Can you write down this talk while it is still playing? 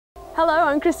Hello,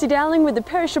 I'm Christie Dowling with the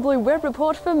Perisher Blue Web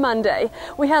Report for Monday.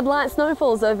 We had light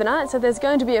snowfalls overnight, so there's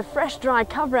going to be a fresh, dry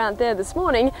cover out there this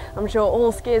morning. I'm sure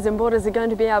all skiers and boarders are going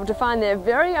to be able to find their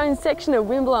very own section of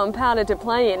windblow and powder to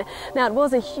play in. Now, it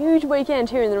was a huge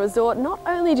weekend here in the resort. Not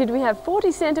only did we have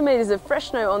 40 centimetres of fresh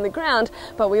snow on the ground,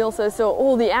 but we also saw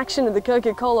all the action of the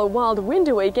Coca-Cola Wild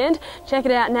Winter Weekend. Check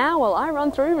it out now while I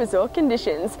run through resort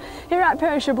conditions. Here at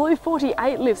Perisher Blue,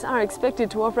 48 lifts are expected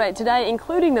to operate today,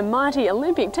 including the mighty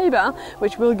Olympic T-bar,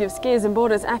 which will give skiers and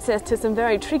boarders access to some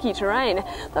very tricky terrain.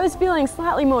 Those feeling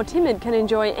slightly more timid can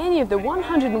enjoy any of the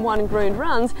 101 groomed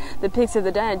runs. The picks of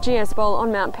the day at GS Bowl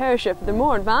on Mount Perisher for the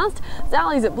more advanced,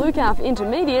 Zallies at Blue Calf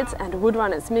intermediates, and Wood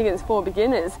Run at Smiggins for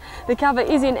beginners. The cover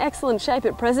is in excellent shape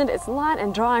at present. It's light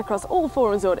and dry across all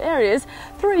 4 resort areas.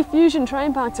 3 Fusion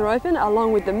train parks are open,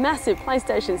 along with the massive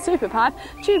PlayStation Superpipe.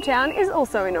 Tubetown is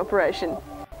also in operation.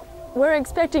 We're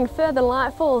expecting further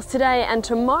light falls today and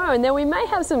tomorrow, and then we may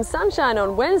have some sunshine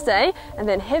on Wednesday, and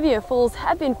then heavier falls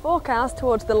have been forecast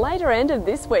towards the later end of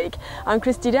this week. I'm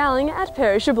Christie Dowling at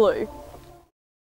Perisher Blue.